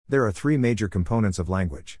There are three major components of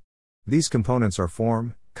language. These components are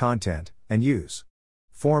form, content, and use.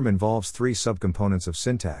 Form involves three subcomponents of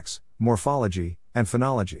syntax, morphology, and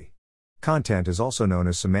phonology. Content is also known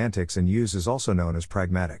as semantics and use is also known as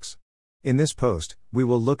pragmatics. In this post, we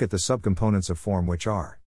will look at the subcomponents of form, which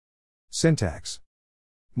are syntax,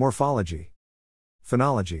 morphology,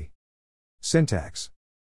 phonology. Syntax.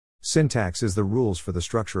 Syntax is the rules for the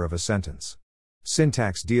structure of a sentence.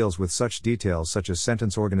 Syntax deals with such details such as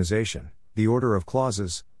sentence organization, the order of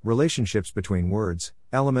clauses, relationships between words,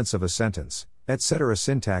 elements of a sentence, etc.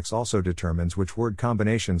 Syntax also determines which word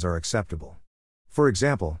combinations are acceptable. For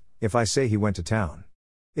example, if I say he went to town,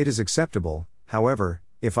 it is acceptable. However,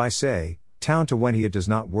 if I say town to when it does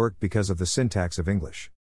not work because of the syntax of English.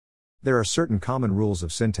 There are certain common rules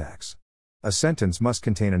of syntax. A sentence must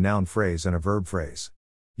contain a noun phrase and a verb phrase.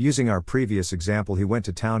 Using our previous example, he went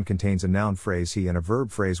to town contains a noun phrase he and a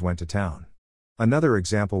verb phrase went to town. Another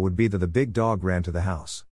example would be that the big dog ran to the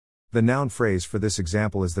house. The noun phrase for this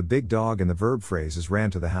example is the big dog and the verb phrase is ran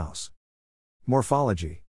to the house.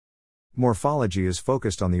 Morphology. Morphology is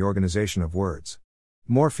focused on the organization of words.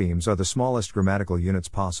 Morphemes are the smallest grammatical units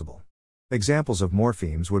possible. Examples of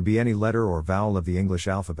morphemes would be any letter or vowel of the English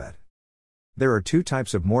alphabet. There are two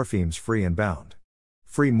types of morphemes: free and bound.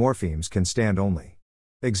 Free morphemes can stand only.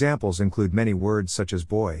 Examples include many words such as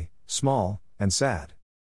boy, small, and sad.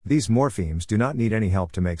 These morphemes do not need any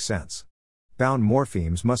help to make sense. Bound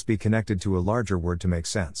morphemes must be connected to a larger word to make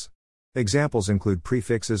sense. Examples include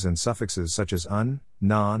prefixes and suffixes such as un,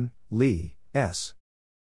 non, li, s.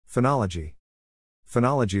 Phonology.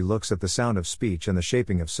 Phonology looks at the sound of speech and the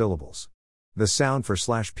shaping of syllables. The sound for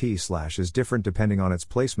 /p/ is different depending on its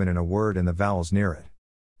placement in a word and the vowels near it.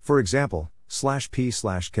 For example,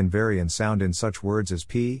 /p/ can vary in sound in such words as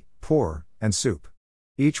pea, pour, and soup.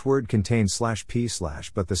 Each word contains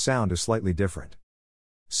 /p/ but the sound is slightly different.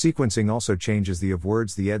 Sequencing also changes the of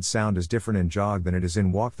words. The ed sound is different in jog than it is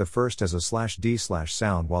in walk. The first has a /d/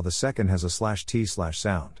 sound while the second has a /t/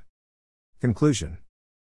 sound. Conclusion.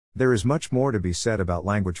 There is much more to be said about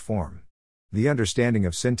language form. The understanding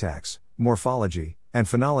of syntax, morphology, and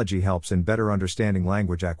phonology helps in better understanding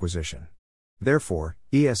language acquisition. Therefore,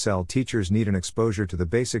 ESL teachers need an exposure to the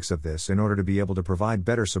basics of this in order to be able to provide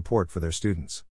better support for their students.